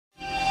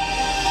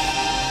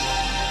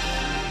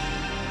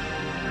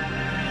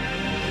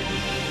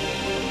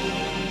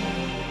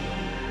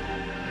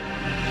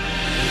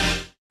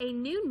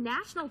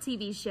national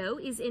TV show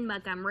is in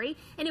Montgomery,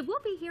 and it will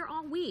be here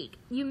all week.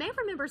 You may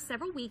remember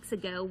several weeks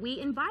ago, we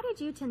invited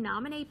you to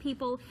nominate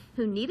people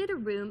who needed a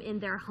room in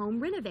their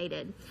home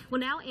renovated. Well,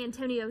 now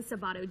Antonio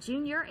Sabato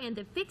Jr. and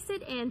the Fix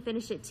It and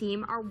Finish It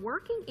team are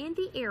working in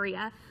the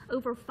area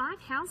over 5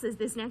 houses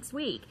this next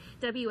week.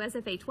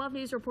 WSFA 12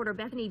 News reporter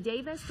Bethany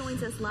Davis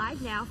joins us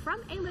live now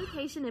from a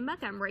location in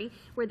Montgomery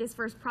where this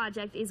first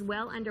project is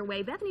well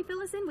underway. Bethany,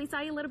 fill us in. We saw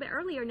you a little bit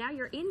earlier. Now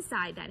you're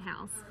inside that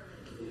house.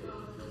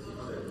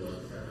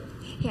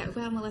 Yeah,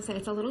 well, Melissa,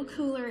 it's a little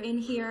cooler in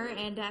here,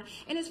 and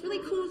it's really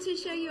cool to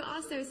show you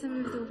also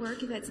some of the work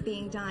that's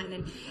being done.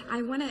 And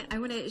I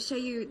want to show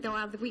you,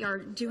 though we are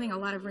doing a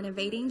lot of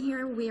renovating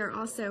here, we are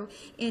also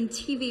in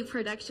TV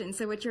production.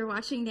 So what you're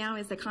watching now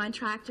is the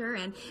contractor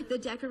and the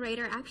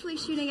decorator actually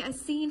shooting a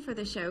scene for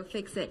the show,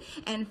 Fix It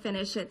and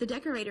Finish It. The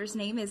decorator's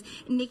name is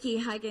Nicki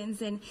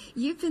Huggins, and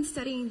you've been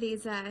studying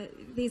these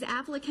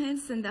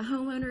applicants and the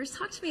homeowners.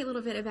 Talk to me a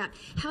little bit about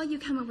how you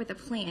come up with a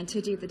plan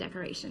to do the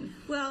decoration.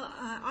 Well,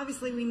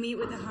 obviously we meet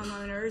with the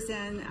homeowners,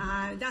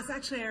 and that's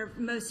actually our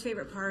most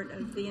favorite part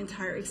of the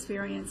entire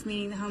experience,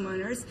 meeting the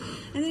homeowners.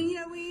 And then,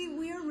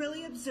 we are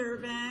really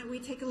observant. We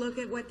take a look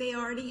at what they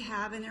already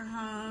have in their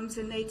homes,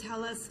 and they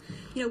tell us,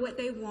 what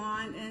they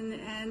want,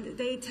 and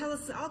they tell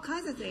us all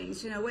kinds of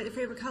things, what their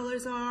favorite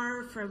colors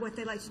are, for what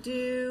they like to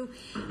do.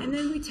 And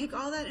then we take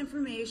all that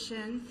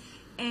information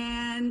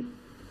and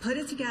put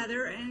it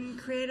together and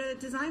create a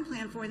design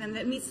plan for them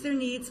that meets their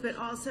needs, but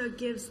also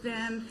gives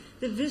them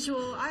the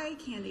visual eye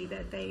candy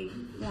that they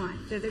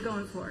want, that they're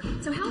going for.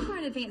 So how far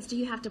in advance do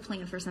you have to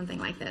plan for something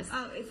like this?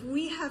 Oh, if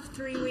we have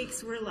 3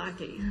 weeks, we're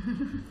lucky.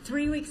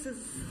 3 weeks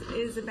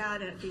is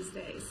about it these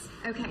days.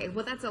 Okay,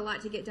 well, that's a lot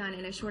to get done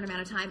in a short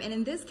amount of time. And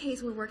in this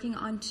case, we're working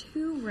on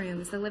 2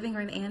 rooms, the living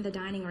room and the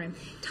dining room.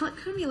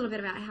 Talk to me a little bit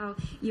about how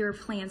your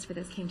plans for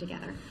this came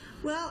together.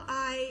 Well,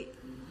 I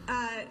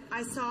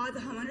saw the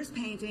homeowner's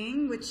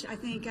painting, which I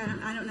think,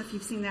 I don't know if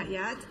you've seen that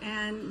yet,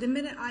 and the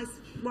minute I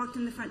walked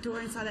in the front door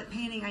and saw that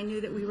painting, I knew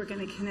that we were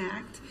going to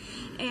connect.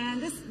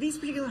 And these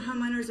particular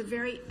homeowners are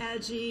very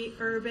edgy,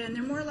 urban.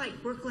 They're more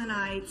like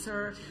Brooklynites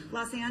or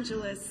Los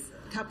Angeles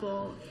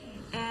couple.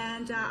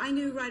 And I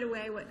knew right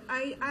away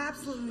I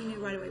absolutely knew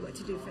right away what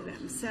to do for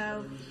them.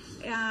 So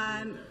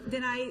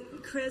then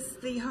Chris,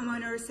 the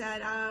homeowner,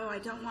 said, "Oh, I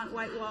don't want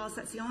white walls.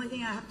 That's the only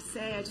thing I have to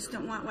say. I just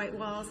don't want white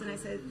walls." And I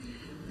said,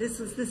 this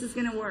is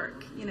going to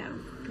work,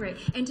 Great.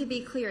 And to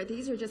be clear,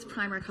 these are just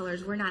primer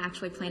colors. We're not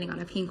actually planning on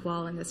a pink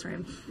wall in this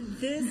room.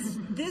 This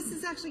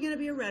is actually going to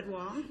be a red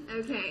wall.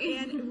 Okay.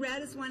 And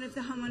red is one of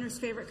the homeowner's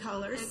favorite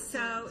colors.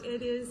 So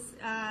it is,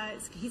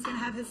 he's going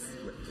to have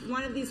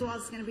one of these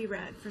walls is going to be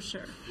red for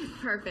sure.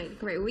 Perfect.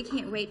 Great. We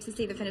can't wait to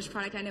see the finished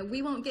product. I know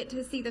we won't get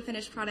to see the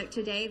finished product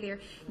today. They're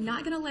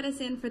not going to let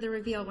us in for the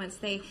reveal once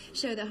they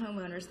show the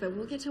homeowners, but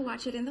we'll get to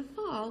watch it in the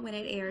fall when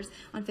it airs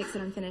on Fix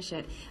It and Finish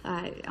It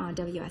on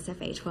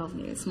WSFA 12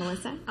 News.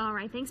 Melissa? All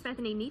right. Thanks,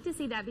 Bethany. Neat to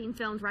see that being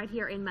filmed right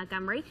here in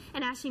Montgomery.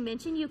 And as she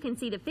mentioned, you can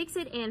see the Fix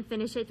It and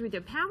Finish It through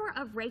the power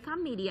of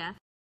Raycom Media.